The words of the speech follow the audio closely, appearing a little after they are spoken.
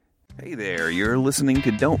Hey there, you're listening to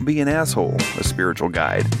Don't Be an Asshole, a spiritual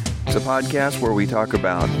guide. It's a podcast where we talk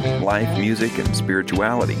about life, music, and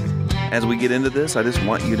spirituality. As we get into this, I just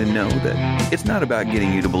want you to know that it's not about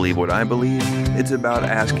getting you to believe what I believe. It's about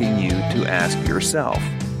asking you to ask yourself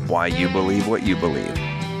why you believe what you believe.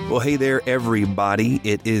 Well, hey there, everybody.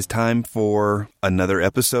 It is time for another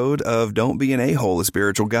episode of Don't Be an A-Hole, a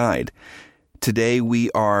spiritual guide. Today we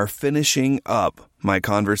are finishing up my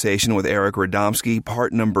conversation with Eric Radomski,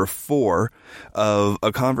 part number 4 of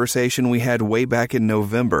a conversation we had way back in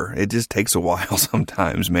November. It just takes a while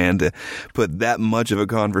sometimes, man, to put that much of a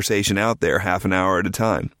conversation out there half an hour at a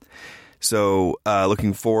time. So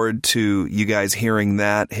looking forward to you guys hearing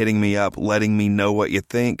that, hitting me up, letting me know what you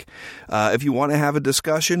think. If you want to have a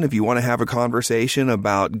discussion, if you want to have a conversation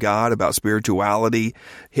about God, about spirituality,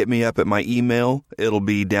 hit me up at my email. It'll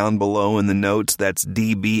be down below in the notes. That's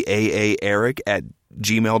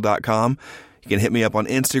dbaaric@gmail.com. You can hit me up on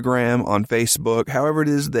Instagram, on Facebook, however it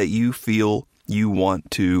is that you feel you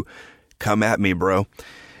want to come at me, bro.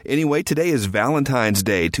 Anyway, today is Valentine's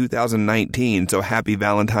Day 2019, so happy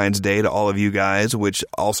Valentine's Day to all of you guys, which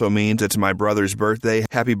also means it's my brother's birthday.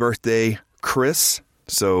 Happy birthday, Chris.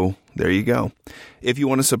 So there you go. If you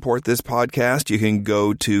want to support this podcast, you can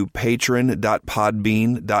go to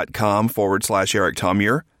patron.podbean.com/Eric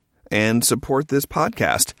Tomier and support this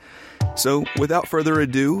podcast. So without further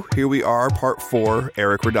ado, here we are, part 4,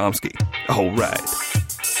 Eric Radomski. All right.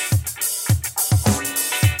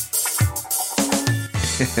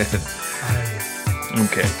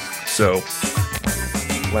 Okay, so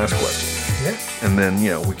last question. Yeah. And then,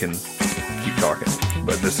 we can keep talking.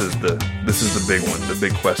 But this is the big one, the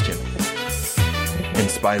big question. In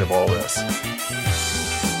spite of all this,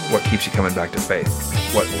 what keeps you coming back to faith?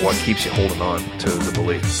 What keeps you holding on to the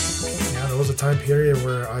belief? Yeah, there was a time period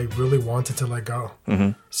where I really wanted to let go.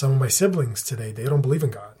 Mm-hmm. Some of my siblings today, they don't believe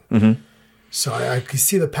in God. Mm-hmm. So I could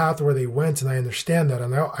see the path where they went, and I understand that.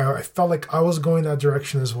 And I felt like I was going that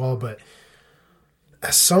direction as well. But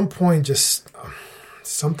at some point, just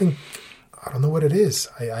something, I don't know what it is,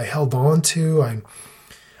 I held on to.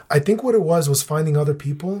 I think what it was finding other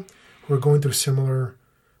people who are going through similar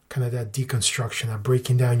kind of that deconstruction, that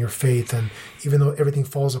breaking down your faith. And even though everything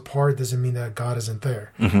falls apart, doesn't mean that God isn't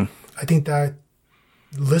there. Mm-hmm. I think that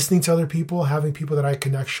listening to other people, having people that I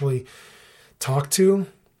can actually talk to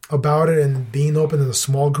about it, and being open in a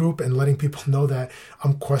small group and letting people know that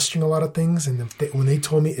I'm questioning a lot of things. And when they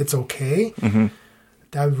told me it's okay, mm-hmm.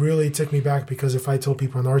 that really took me back, because if I told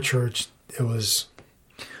people in our church, it was,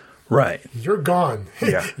 right, you're gone.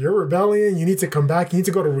 Yeah. You're rebellion. You need to come back. You need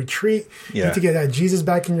to go to retreat. Yeah. You need to get that Jesus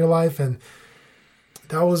back in your life. And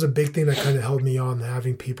that was a big thing that kind of held me on,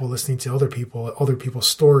 having people listening to other people's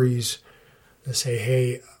stories, and say,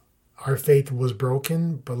 hey, our faith was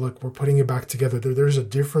broken, but look, we're putting it back together. There's a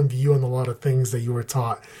different view on a lot of things that you were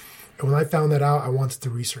taught. And when I found that out, I wanted to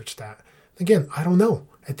research that. Again, I don't know.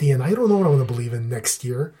 At the end, I don't know what I want to believe in next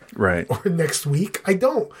year. Right. Or next week. I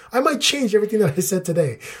don't. I might change everything that I said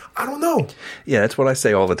today. I don't know. Yeah, that's what I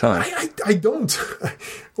say all the time. I don't.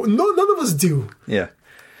 No, none of us do. Yeah.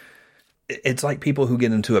 It's like people who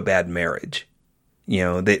get into a bad marriage.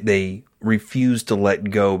 They refuse to let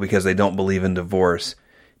go because they don't believe in divorce.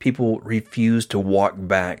 People refuse to walk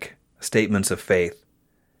back statements of faith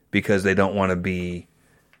because they don't want to be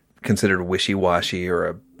considered wishy-washy or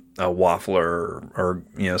a waffler or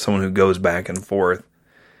someone who goes back and forth.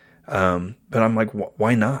 But I'm like,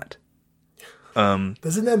 why not?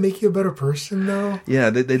 Doesn't that make you a better person, though? Yeah,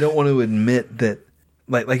 they don't want to admit that,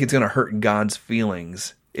 like it's going to hurt God's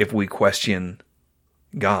feelings if we question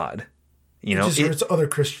God. It just hurts other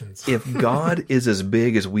Christians. If God is as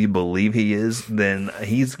big as we believe he is, then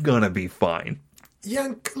he's going to be fine.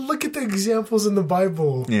 Yeah, look at the examples in the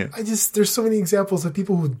Bible. Yeah. There's so many examples of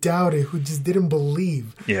people who doubted, who just didn't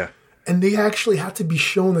believe. Yeah. And they actually had to be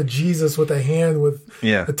shown a Jesus with a hand, with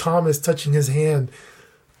a Thomas touching his hand.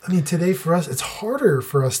 I mean, today for us, it's harder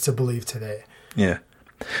for us to believe today. Yeah.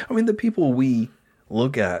 I mean, the people we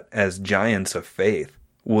look at as giants of faith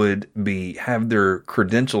would have their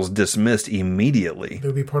credentials dismissed immediately. They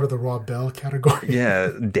would be part of the Rob Bell category.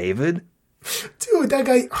 Yeah, David. Dude, that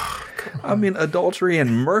guy. Oh, come on. I mean, adultery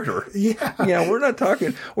and murder. Yeah. Yeah, we're not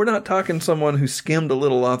talking someone who skimmed a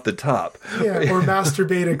little off the top. Yeah, or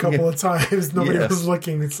masturbated a couple of times. Nobody was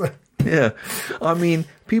looking. It's like. Yeah, I mean,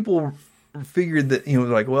 people figured that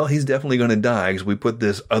like, well, he's definitely going to die because we put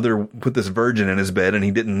this virgin in his bed and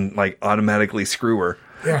he didn't automatically screw her.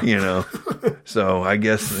 Yeah. So I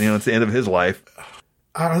guess it's the end of his life.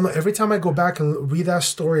 I don't know. Every time I go back and read that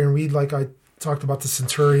story and read talked about the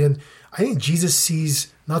centurion. I think Jesus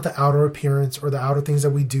sees not the outer appearance or the outer things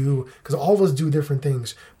that we do, because all of us do different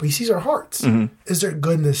things, but he sees our hearts. Mm-hmm. Is there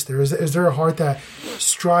goodness there? Is there a heart that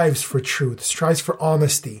strives for truth, strives for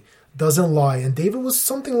honesty, doesn't lie? And David was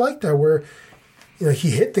something like that, where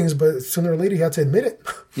he hid things, but sooner or later he had to admit it.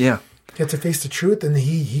 Yeah. He had to face the truth, and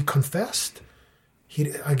he confessed.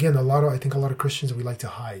 I think a lot of Christians, we like to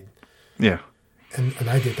hide. Yeah. And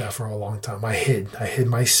I did that for a long time. I hid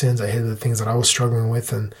my sins. I hid the things that I was struggling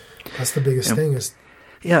with, and that's the biggest thing.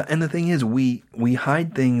 And the thing is, we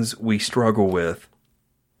hide things we struggle with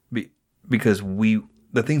because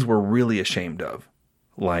the things we're really ashamed of,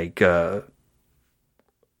 like, but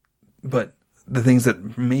the things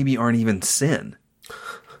that maybe aren't even sin.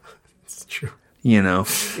 It's true.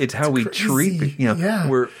 It's how we treat.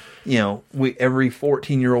 We're. Every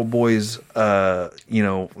 14-year-old boy's,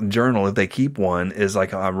 journal, if they keep one, is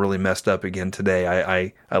like, oh, I'm really messed up again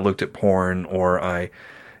today. I looked at porn, or and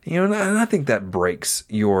I think that breaks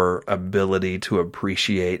your ability to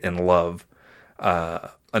appreciate and love,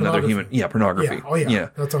 another human. Yeah, pornography. Yeah. Oh yeah. Yeah.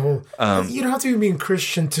 That's a whole, you don't have to even be a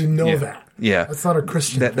Christian to know that. Yeah. That's not a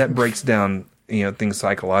Christian that breaks down, things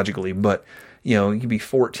psychologically, but, you could be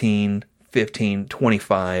 14, 15,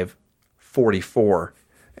 25, 44,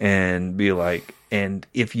 and be like, and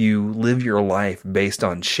if you live your life based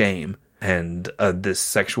on shame and this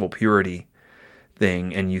sexual purity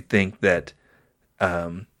thing, and you think that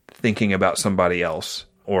thinking about somebody else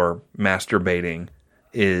or masturbating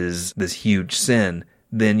is this huge sin,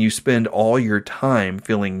 then you spend all your time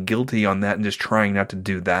feeling guilty on that and just trying not to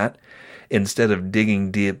do that, instead of digging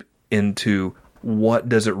deep into what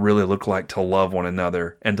does it really look like to love one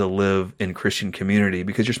another and to live in Christian community,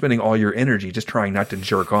 because you're spending all your energy just trying not to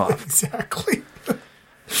jerk off. Exactly.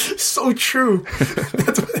 So true.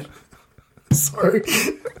 Sorry.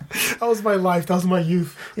 That was my life. That was my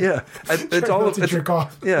youth. Yeah. It's all to jerk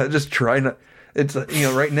off. Yeah. Just try not. It's,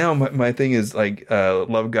 right now my thing is like,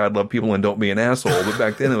 love God, love people, and don't be an asshole. But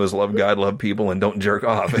back then it was love God, love people, and don't jerk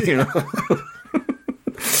off,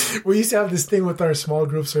 We used to have this thing with our small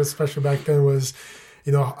groups, especially back then, was,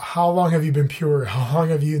 how long have you been pure? How long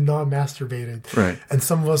have you not masturbated? Right. And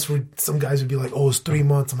some guys would be like, oh, it's 3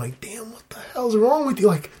 months. I'm like, damn, what the hell's wrong with you?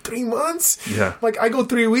 Like 3 months? Yeah. Like I go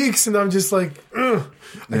 3 weeks and I'm just like, I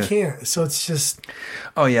can't. So it's just.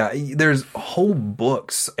 Oh yeah. There's whole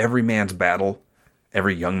books, Every Man's Battle,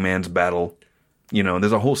 Every Young Man's Battle.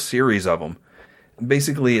 There's a whole series of them.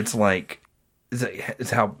 Basically, it's like,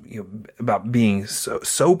 it's how about being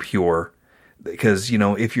so pure, because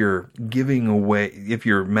if you're giving away, if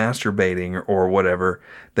you're masturbating or whatever,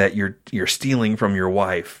 that you're stealing from your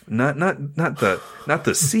wife, not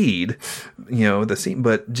the seed, the seed,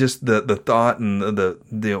 but just the thought and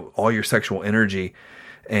the all your sexual energy,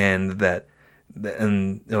 and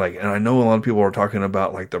and I know a lot of people are talking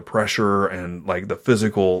about like the pressure and like the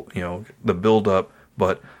physical, the buildup,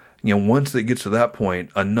 but once it gets to that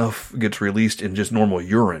point, enough gets released in just normal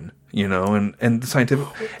urine, and scientific,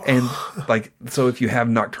 and like, so if you have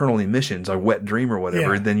nocturnal emissions, a wet dream or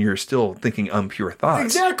whatever, then you're still thinking impure thoughts.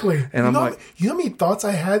 Exactly. And I'm like, how many thoughts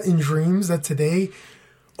I had in dreams that today,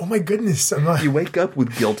 oh my goodness. You wake up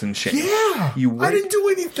with guilt and shame. Yeah. I didn't do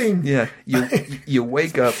anything. Yeah. You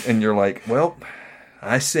wake up and you're like, well,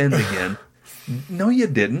 I sinned again. No, you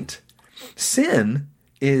didn't. Sin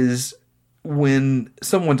is when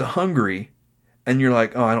someone's hungry and you're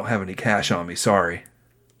like, oh, I don't have any cash on me, sorry.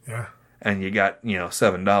 Yeah. And you got,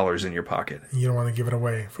 $7 in your pocket. You don't want to give it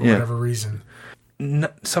away for whatever reason.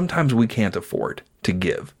 Sometimes we can't afford to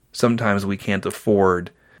give. Sometimes we can't afford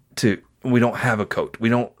to, we don't have a coat. We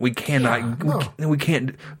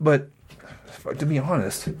can't, but to be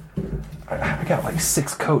honest, I got like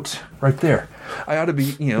 6 coats right there. I ought to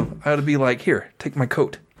be like, here, take my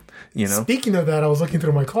coat. Speaking of that, I was looking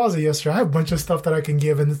through my closet yesterday. I have a bunch of stuff that I can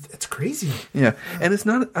give, and it's crazy. Yeah, and it's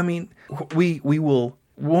not. I mean, we will,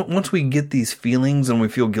 once we get these feelings and we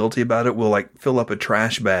feel guilty about it, we'll like fill up a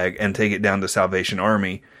trash bag and take it down to Salvation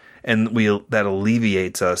Army, and that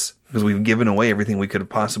alleviates us because we've given away everything we could have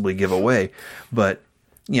possibly give away. But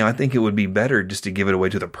I think it would be better just to give it away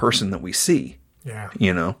to the person that we see. Yeah.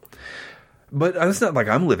 But it's not like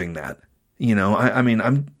I'm living that. I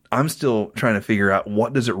mean, I'm still trying to figure out,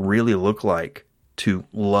 what does it really look like to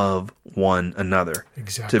love one another?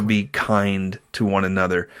 Exactly. To be kind to one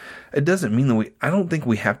another. It doesn't mean that I don't think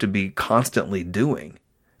we have to be constantly doing,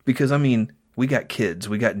 because I mean, we got kids,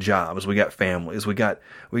 we got jobs, we got families, we got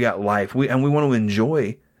life, and we want to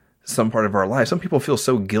enjoy some part of our life. Some people feel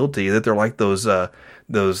so guilty that they're like those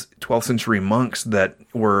 12th century monks that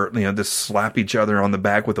were, just slap each other on the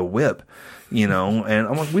back with a whip, and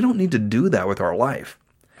I'm like, we don't need to do that with our life.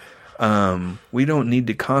 We don't need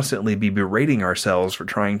to constantly be berating ourselves for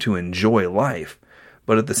trying to enjoy life.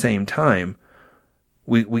 But at the same time,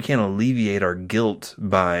 we can't alleviate our guilt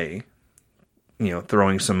by,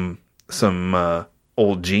 throwing some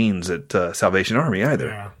old jeans at Salvation Army either.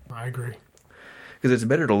 Yeah, I agree. Because it's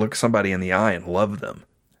better to look somebody in the eye and love them.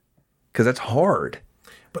 Because that's hard.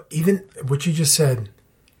 But even what you just said,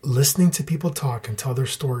 listening to people talk and tell their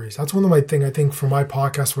stories, that's one of my things. I think for my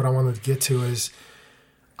podcast, what I wanted to get to is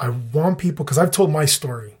I want people, because I've told my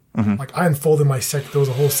story. Mm-hmm. Like I unfolded there was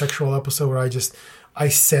a whole sexual episode where I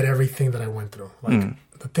said everything that I went through. Like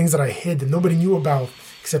the things that I hid that nobody knew about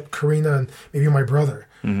except Karina and maybe my brother.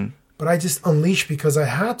 Mm-hmm. But I just unleashed because I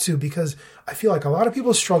had to, because I feel like a lot of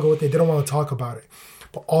people struggle with it. They don't want to talk about it.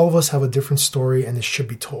 But all of us have a different story and it should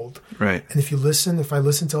be told. Right. And if I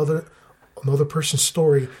listen to another person's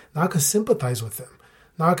story, now I can sympathize with them.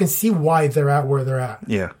 Now I can see why they're at where they're at.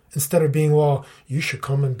 Yeah. Instead of being, well, you should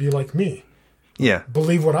come and be like me. Yeah.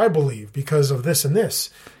 Believe what I believe because of this and this.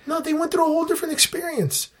 No, they went through a whole different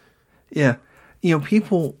experience. Yeah.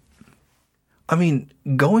 People,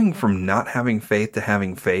 going from not having faith to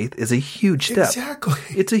having faith is a huge step. Exactly.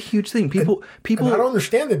 It's a huge thing. People. And I don't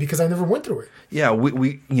understand it because I never went through it. Yeah.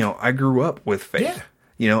 We I grew up with faith.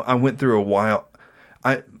 Yeah. I went through a while.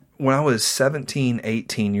 When I was 17,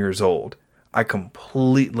 18 years old, I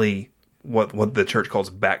completely, what the church calls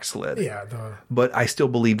backslid. Yeah. But I still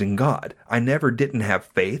believed in God. I never didn't have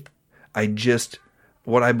faith.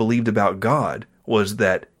 What I believed about God was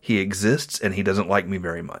that he exists and he doesn't like me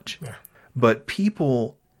very much. Yeah. But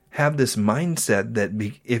people have this mindset that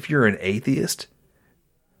if you're an atheist,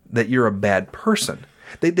 that you're a bad person.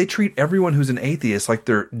 They treat everyone who's an atheist like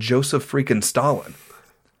they're Joseph freaking Stalin.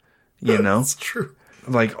 That's true.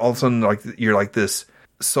 Like all of a sudden, like you're like this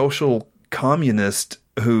social communist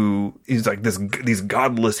who is like these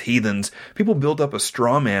godless heathens. People build up a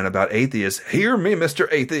straw man about atheists. Hear me, Mr.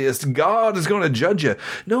 Atheist. God is going to judge you.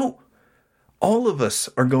 No, all of us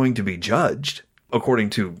are going to be judged according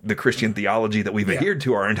to the Christian theology that we've adhered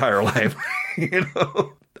to our entire life.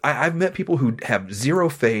 I've met people who have zero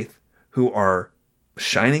faith, who are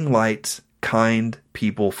shining lights, kind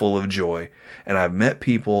people full of joy. And I've met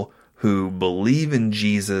people who believe in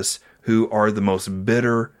Jesus, who are the most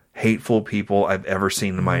bitter, hateful people I've ever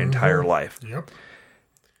seen in my entire life. Yep.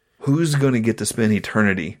 Who's going to get to spend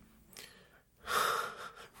eternity?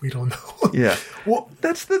 We don't know. Yeah. Well,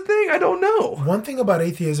 that's the thing. I don't know. One thing about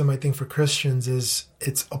atheism, I think, for Christians is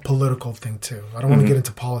it's a political thing, too. I don't want to get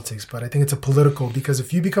into politics, but I think it's a political, because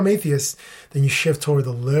if you become atheist, then you shift toward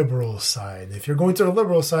the liberal side. If you're going to the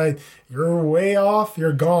liberal side, you're way off,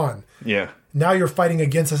 you're gone. Yeah. Now you're fighting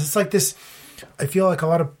against us. It's like this. I feel like a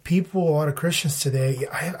lot of Christians today,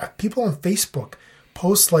 people on Facebook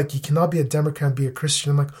post like, you cannot be a Democrat and be a Christian.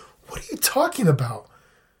 I'm like, what are you talking about?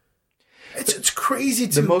 It's crazy.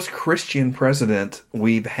 The most Christian president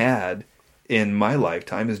we've had in my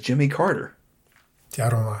lifetime is Jimmy Carter. Yeah,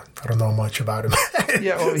 I don't know much about him.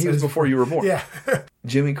 Yeah, well, he was before you were born. Yeah.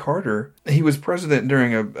 Jimmy Carter, he was president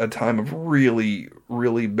during a time of really,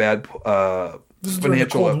 really bad this is financial during the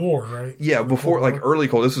Cold War, right? Yeah, before Cold War. Early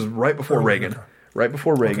Cold. This was right before Reagan. Okay. Right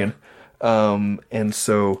before Reagan. Okay. And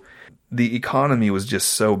so the economy was just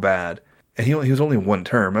so bad. And he was only one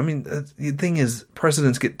term. The thing is,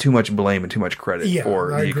 presidents get too much blame and too much credit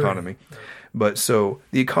for the economy. But so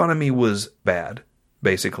the economy was bad,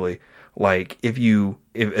 basically. Like if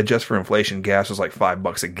adjust for inflation, gas was like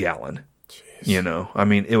 $5 a gallon.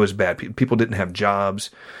 Jeez. It was bad. People didn't have jobs.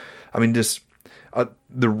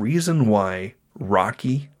 The reason why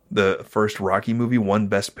Rocky, the first Rocky movie, won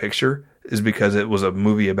Best Picture is because it was a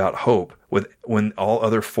movie about hope. When all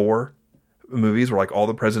other four movies were like All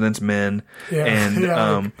the President's Men, were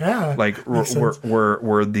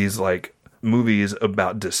these like movies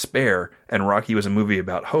about despair, and Rocky was a movie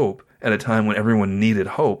about hope at a time when everyone needed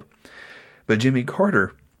hope. But Jimmy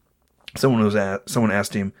Carter, someone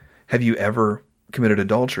asked him, "Have you ever committed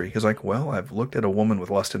adultery?" He's like, "Well, I've looked at a woman with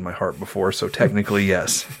lust in my heart before, so technically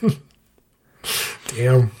yes."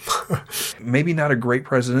 Damn. Maybe not a great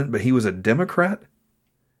president, but he was a Democrat,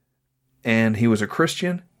 and he was a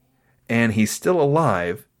Christian. And he's still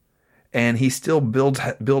alive, and he still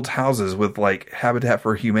builds houses with like Habitat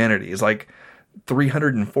for Humanity. He's like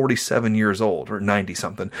 347 years old or 90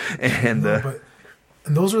 something, and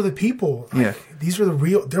those are the people. Yeah, these are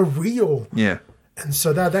they're real. Yeah, and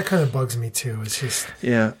so that kind of bugs me too. It's just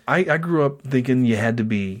I grew up thinking you had to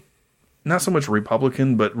be not so much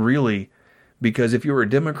Republican, but really because if you were a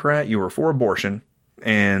Democrat, you were for abortion,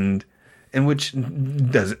 and which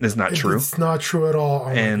is not true. It's not true at all.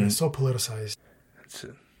 And it's so politicized.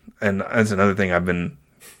 And that's another thing I've been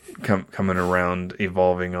coming around,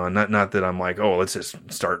 evolving on. Not that I'm like, oh, let's just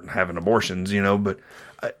start having abortions, but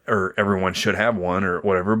or everyone should have one or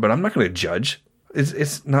whatever. But I'm not going to judge.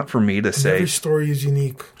 It's not for me to say. Every story is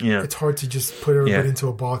unique. Yeah, it's hard to just put everybody into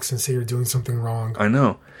a box and say you're doing something wrong. I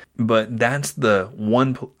know, but that's the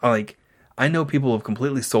one. Like, I know people have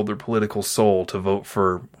completely sold their political soul to vote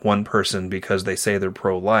for one person because they say they're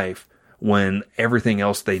pro-life, when everything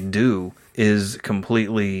else they do is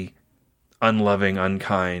completely unloving,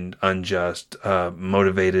 unkind, unjust,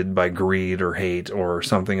 motivated by greed or hate or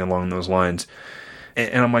something along those lines.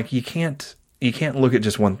 And I'm like, you can't look at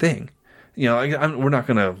just one thing. We're not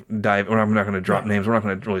going to dive, or I'm not going to drop names. We're not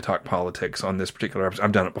going to really talk politics on this particular episode.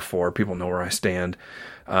 I've done it before. People know where I stand.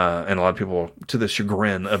 And a lot of people, to the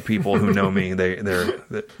chagrin of people who know me, they're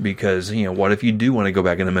because, what if you do want to go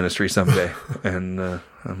back into ministry someday? And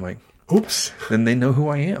I'm like, oops. Then they know who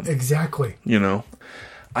I am. Exactly.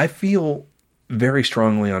 I feel very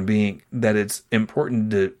strongly on that it's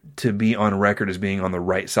important to be on record as being on the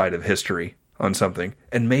right side of history on something.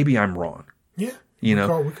 And maybe I'm wrong. Yeah.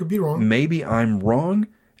 We could be wrong. Maybe I'm wrong,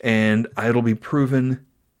 and it'll be proven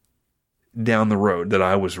down the road that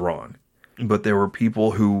I was wrong. But there were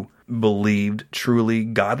people who believed, truly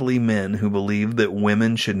godly men who believed that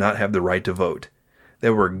women should not have the right to vote.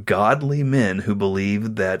 There were godly men who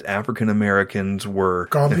believed that African Americans were...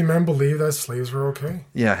 Godly men believed that slaves were okay.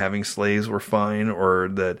 Yeah, having slaves were fine, or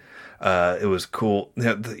that it was cool.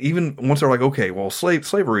 Even once they're like, okay, well,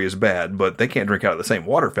 slavery is bad, but they can't drink out of the same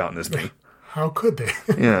water fountain as me. How could they?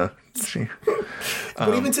 Yeah.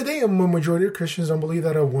 But even today, a majority of Christians don't believe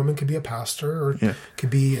that a woman could be a pastor or could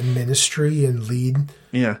be in ministry and lead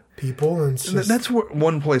people. And that's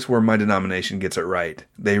one place where my denomination gets it right.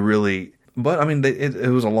 They really... But, I mean, it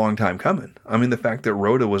was a long time coming. I mean, the fact that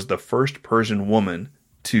Rhoda was the first Persian woman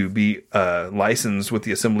to be licensed with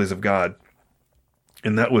the Assemblies of God,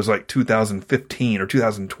 and that was like 2015 or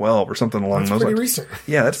 2012 or something along those lines. That's pretty recent.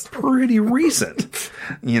 Yeah, that's pretty recent,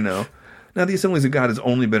 Now, the Assemblies of God has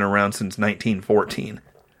only been around since 1914.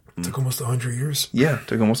 It took almost 100 years. Yeah, it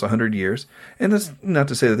took almost 100 years. And that's not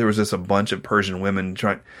to say that there was just a bunch of Persian women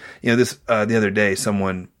trying... the other day,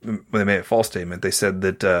 they made a false statement. They said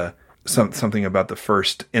that... something about the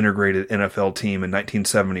first integrated NFL team in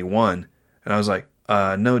 1971. And I was like,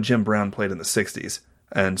 no, Jim Brown played in the 60s.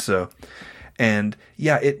 And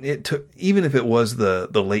it took, even if it was the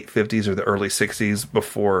late 50s or the early 60s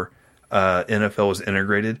before NFL was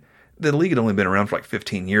integrated, the league had only been around for like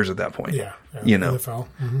 15 years at that point. Yeah. NFL.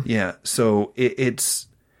 Mm-hmm. Yeah. So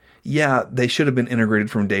they should have been integrated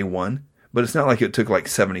from day one. But it's not like it took like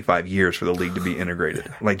 75 years for the league to be integrated.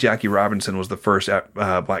 Like Jackie Robinson was the first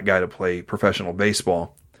black guy to play professional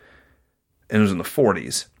baseball, and it was in the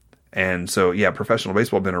 40s. And so, professional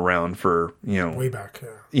baseball had been around for, way back,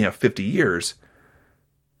 50 years.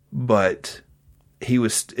 But it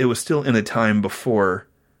was still in a time before,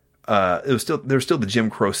 there was still the Jim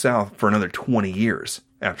Crow South for another 20 years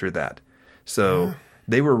after that. So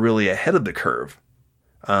they were really ahead of the curve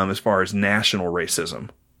as far as national racism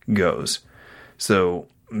goes. So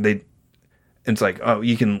it's like,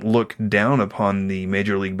 you can look down upon the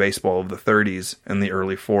Major League Baseball of the 30s and the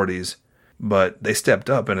early 40s, but they stepped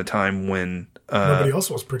up in a time when nobody else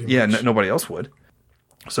was pretty much. Yeah, nobody else would.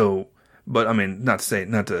 So, but I mean, not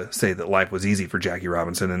to say that life was easy for Jackie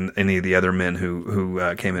Robinson and any of the other men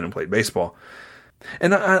who came in and played baseball.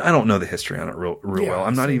 And I don't know the history on it real well.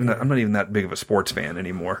 I'm not even that big of a sports fan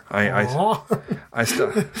anymore. I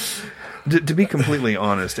still, to be completely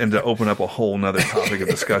honest, and to open up a whole nother topic of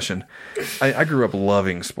discussion, I grew up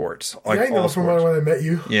loving sports. Like I know from when I met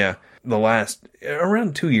you. Yeah,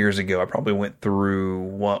 around 2 years ago, I probably went through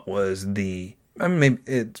what was looking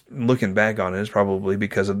back on it, is probably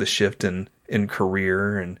because of the shift in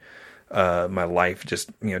career and my life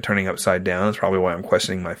just turning upside down. That's probably why I'm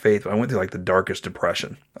questioning my faith. But I went through like the darkest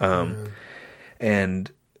depression.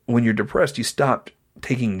 And when you're depressed, you stop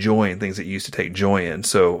taking joy in things that you used to take joy in.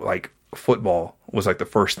 So like football was like the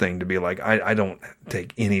first thing to be like, I don't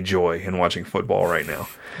take any joy in watching football right now.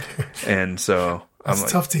 And so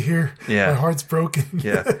that's tough to hear. Yeah. My heart's broken.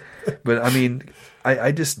 Yeah. But I mean,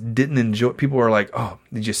 I just didn't enjoy. People are like, oh,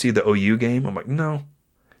 did you see the OU game? I'm like, no.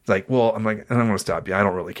 It's like, well, I'm like, and I'm going to stop you. I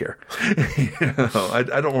don't really care.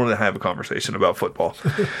 I don't want to have a conversation about football.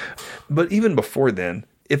 But even before then,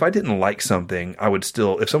 if I didn't like something, I would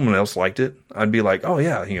still, if someone else liked it, I'd be like, oh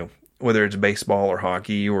yeah, whether it's baseball or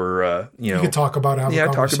hockey or, you could talk about it,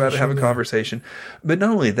 have a conversation. But not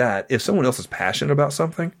only that, if someone else is passionate about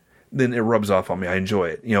something, then it rubs off on me. I enjoy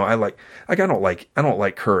it. I don't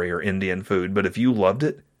like curry or Indian food, but if you loved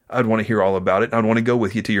it, I'd want to hear all about it. I'd want to go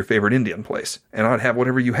with you to your favorite Indian place, and I'd have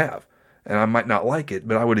whatever you have. and I might not like it,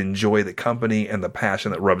 but I would enjoy the company and the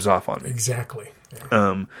passion that rubs off on me. Exactly.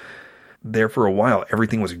 Yeah. There for a while,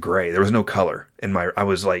 everything was gray. There was no color in my. I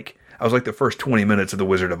was like the first 20 minutes of The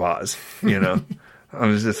Wizard of Oz. You know, I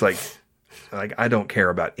was just like I don't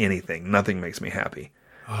care about anything. Nothing makes me happy.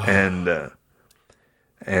 But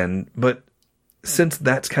since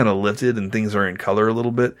that's kind of lifted and things are in color a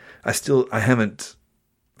little bit, I haven't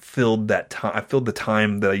filled that time. I filled the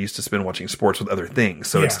time that I used to spend watching sports with other things.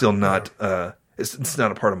 So it's still not. It's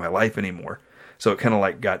not a part of my life anymore. So it kind of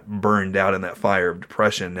like got burned out in that fire of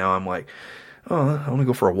depression. Now I'm like, oh, I want to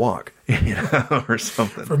go for a walk, or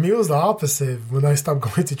something. For me, it was the opposite. When I stopped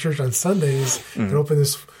going to church on Sundays, it opened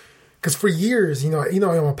this. Because for years, I'm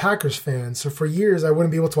a Packers fan. So for years, I wouldn't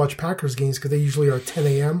be able to watch Packers games because they usually are 10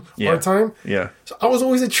 a.m. our time. Yeah. So I was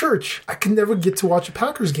always at church. I could never get to watch a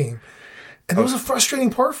Packers game. And it was a frustrating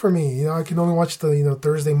part for me. I can only watch the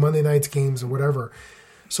Thursday, Monday nights games or whatever.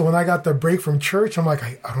 So when I got the break from church, I'm like,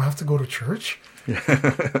 I don't have to go to church.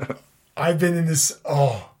 I've been in this,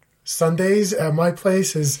 Sundays at my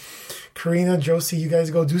place is Karina, Josie, you guys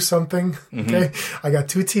go do something. Okay. I got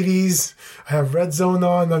 2 TVs. I have Red Zone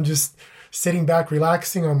on. I'm just sitting back,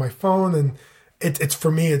 relaxing on my phone. And it's for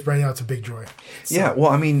me, right now, it's a big joy. So, yeah. Well,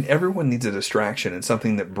 I mean, everyone needs a distraction and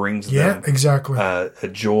something that brings them exactly. A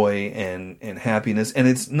joy and happiness. And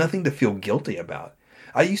it's nothing to feel guilty about.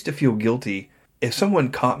 I used to feel guilty if someone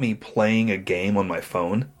caught me playing a game on my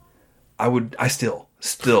phone. I still,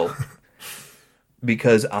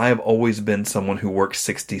 because I've always been someone who works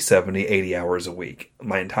 60, 70, 80 hours a week.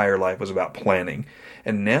 My entire life was about planning.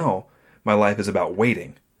 And now my life is about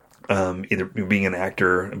waiting. Either being an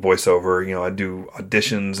actor, voiceover, I do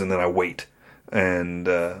auditions and then I wait. And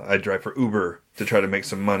I drive for Uber to try to make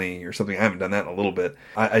some money or something. I haven't done that in a little bit.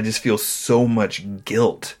 I just feel so much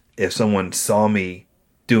guilt if someone saw me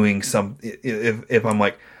doing if I'm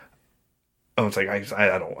like, it's like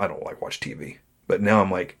I don't like watch TV. But now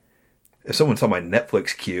I'm like, if someone saw my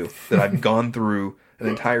Netflix queue that I've gone through an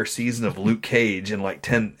entire season of Luke Cage in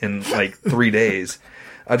 3 days,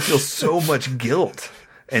 I'd feel so much guilt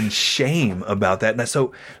and shame about that. And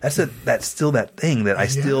so that's still that thing that I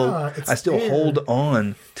still hold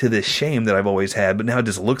on to this shame that I've always had, but now it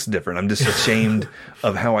just looks different. I'm just ashamed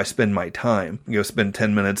of how I spend my time. Spend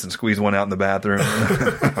 10 minutes and squeeze one out in the bathroom.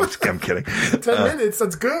 I'm kidding. 10 minutes,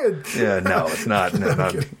 that's good. Yeah, no, it's not.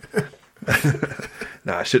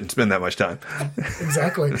 No, I shouldn't spend that much time.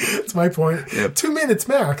 Exactly. That's my point. Yep. 2 minutes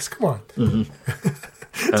max. Come on.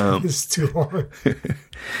 It's too long.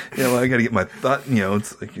 I got to get my thought.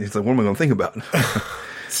 It's like, what am I going to think about?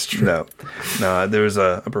 It's true. No. There was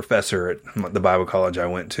a professor at the Bible college I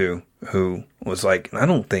went to who was like, I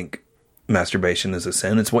don't think masturbation is a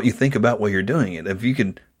sin. It's what you think about while you're doing it. If you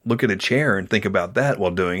can look at a chair and think about that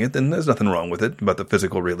while doing it, then there's nothing wrong with it, about the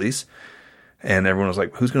physical release. And everyone was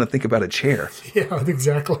like, who's going to think about a chair? Yeah,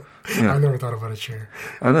 exactly. Yeah. I never thought about a chair.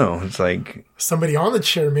 I know. It's like... somebody on the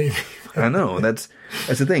chair, maybe. I know. That's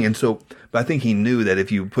the thing. And so, but I think he knew that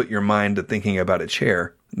if you put your mind to thinking about a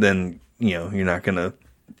chair, then, you're not going to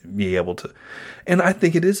be able to... And I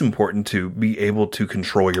think it is important to be able to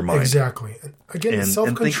control your mind. Exactly. Again,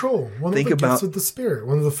 self-control. One of the gifts of the Spirit.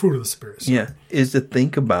 One of the fruit of the Spirit. So. Yeah. Is to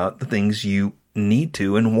think about the things you need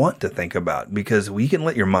to and want to think about, because we can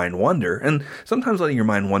let your mind wander, and sometimes letting your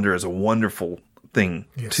mind wander is a wonderful thing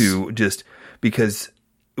to just, because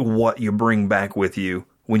what you bring back with you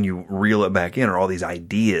when you reel it back in are all these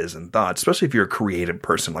ideas and thoughts, especially if you're a creative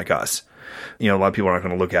person like us. A lot of people are not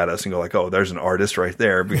going to look at us and go like, oh, there's an artist right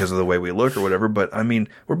there because of the way we look or whatever. But I mean,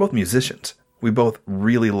 we're both musicians. We both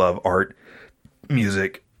really love art,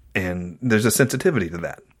 music, and there's a sensitivity to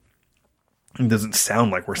that. It doesn't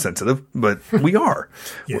sound like we're sensitive, but we are.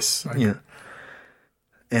 Yes. Yeah.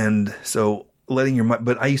 And so letting your mind,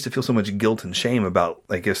 but I used to feel so much guilt and shame about,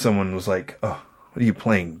 like, if someone was like, oh, what are you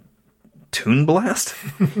playing? Toon Blast?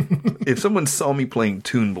 If someone saw me playing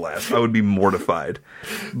Toon Blast, I would be mortified.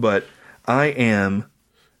 But I am,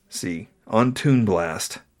 on Toon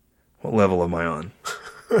Blast, what level am I on?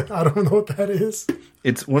 I don't know what that is.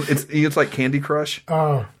 It's like Candy Crush.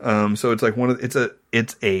 Oh. So it's like it's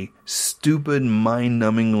a stupid,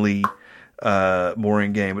 mind-numbingly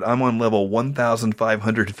boring game, but I'm on level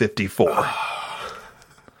 1,554.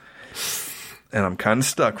 And I'm kind of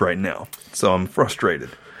stuck right now, so I'm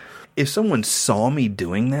frustrated. If someone saw me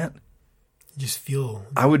doing that, you just feel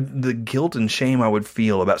the guilt and shame I would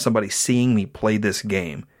feel about somebody seeing me play this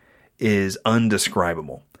game is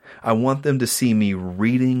undescribable. I want them to see me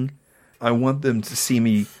reading. I want them to see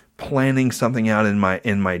me planning something out in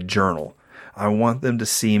my journal. I want them to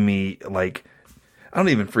see me I don't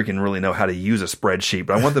even freaking really know how to use a spreadsheet,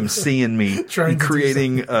 but I want them seeing me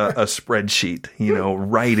creating a spreadsheet,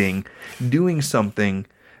 writing, doing something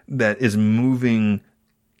that is moving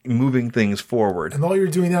things forward. And all you're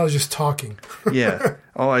doing now is just talking. Yeah.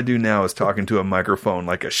 All I do now is talking to a microphone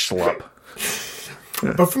like a schlup.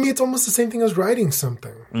 But for me, it's almost the same thing as writing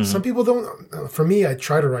something. Mm-hmm. Some people don't. For me, I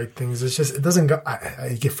try to write things. It's just, it doesn't go.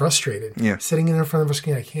 I get frustrated. Yeah. Sitting in front of a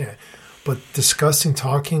screen, I can't. But discussing,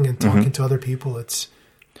 talking to other people, it's...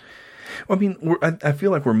 Well, I mean, I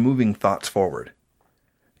feel like we're moving thoughts forward.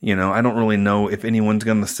 I don't really know if anyone's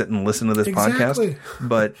going to sit and listen to this podcast,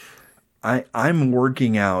 but I'm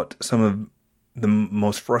working out some of the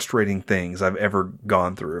most frustrating things I've ever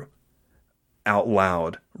gone through out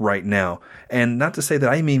loud right now. And not to say that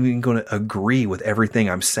I'm even going to agree with everything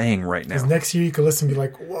I'm saying right now. Next year you can listen and be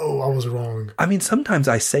like, whoa, I was wrong. I mean, sometimes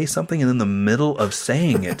I say something and in the middle of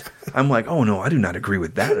saying it, I'm like, oh no, I do not agree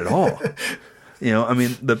with that at all. I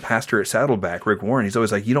mean, the pastor at Saddleback, Rick Warren, he's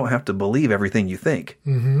always like, you don't have to believe everything you think.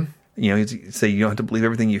 Mm-hmm. He'd say you don't have to believe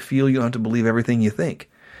everything you feel. You don't have to believe everything you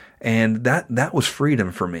think. And that was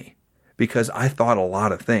freedom for me because I thought a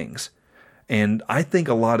lot of things and I think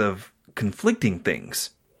a lot of conflicting things.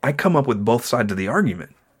 I come up with both sides of the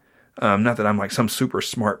argument. Not that I'm like some super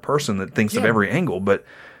smart person that thinks of every angle, but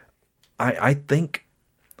I think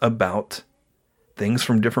about things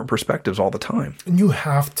from different perspectives all the time. And you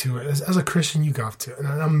have to, as a Christian, you have to.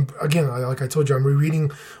 And like I told you, I'm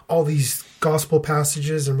rereading all these gospel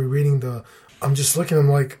passages and I'm just looking, I'm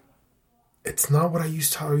like, it's not what I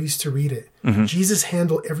used to read it. Mm-hmm. Jesus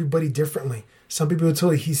handled everybody differently. Some people would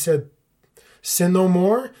tell you, he said, sin no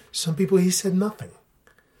more. Some people, he said nothing.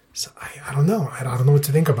 So I don't know. I don't know what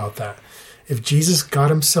to think about that. If Jesus, God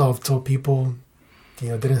himself, told people,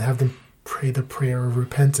 didn't have them pray the prayer of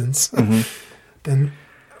repentance, mm-hmm. then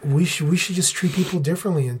we should just treat people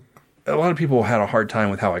differently. And a lot of people had a hard time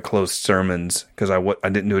with how I closed sermons because I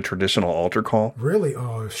didn't do a traditional altar call. Really?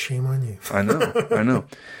 Oh, shame on you. I know.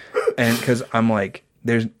 And because I'm like,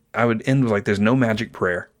 I would end with like, there's no magic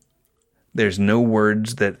prayer. There's no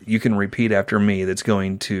words that you can repeat after me that's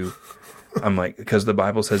going to, I'm like, because the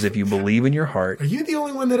Bible says if you believe in your heart. Are you the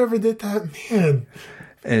only one that ever did that? Man.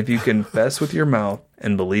 And if you confess with your mouth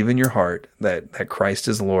and believe in your heart that Christ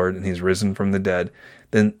is Lord and he's risen from the dead,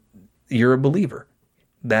 then you're a believer.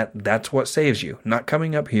 That's what saves you. Not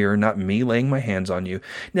coming up here, not me laying my hands on you.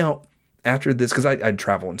 Now, after this, because I'd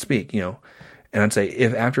travel and speak, and I'd say,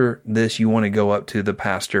 if after this you want to go up to the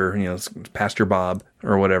pastor, Pastor Bob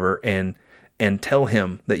or whatever, and tell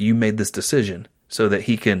him that you made this decision so that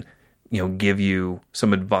he can, give you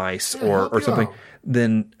some advice or something,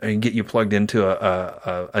 then get you plugged into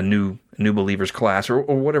a new believers class or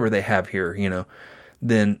whatever they have here,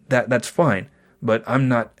 then that's fine. But I'm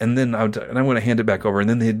not, and then I'm going to hand it back over, and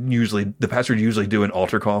then the pastor would usually do an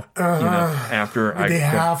altar call, after they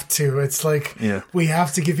have to. It's like, we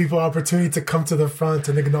have to give people opportunity to come to the front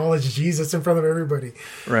and acknowledge Jesus in front of everybody.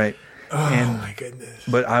 Right. Oh, my goodness.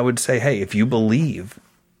 But I would say, hey, if you believe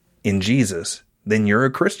in Jesus, then you're a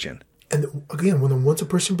Christian. And again, once a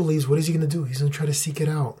person believes, what is he going to do? He's going to try to seek it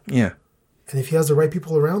out. Yeah. And if he has the right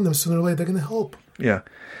people around them, sooner or later, they're going to help. Yeah.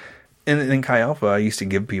 And in Chi Alpha, I used to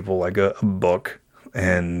give people like a book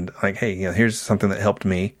and like, hey, here's something that helped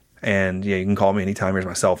me. And you can call me anytime. Here's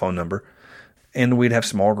my cell phone number. And we'd have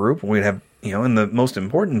small group. And we'd have, and the most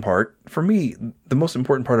important part, for me, the most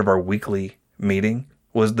important part of our weekly meeting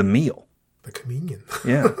was the meal. The communion.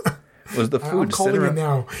 Yeah. Was the food. I'm calling it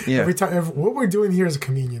now. Yeah. Every time, what we're doing here is a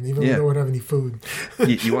communion, even though we don't have any food.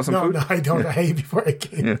 You want some food? No, I don't. I ate before I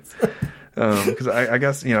came. Yeah. Because I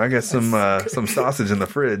guess I got some sausage in the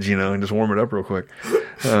fridge, and just warm it up real quick.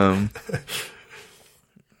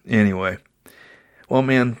 Anyway, well,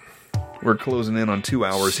 man, we're closing in on 2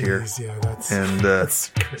 hours here. Yeah,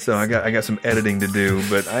 that's so I got some editing to do,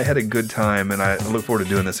 but I had a good time, and I look forward to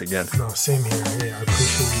doing this again. No, same here. Yeah, I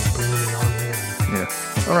appreciate you bringing me on here. Yeah.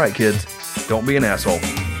 All right, kids, don't be an asshole.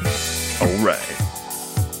 All right.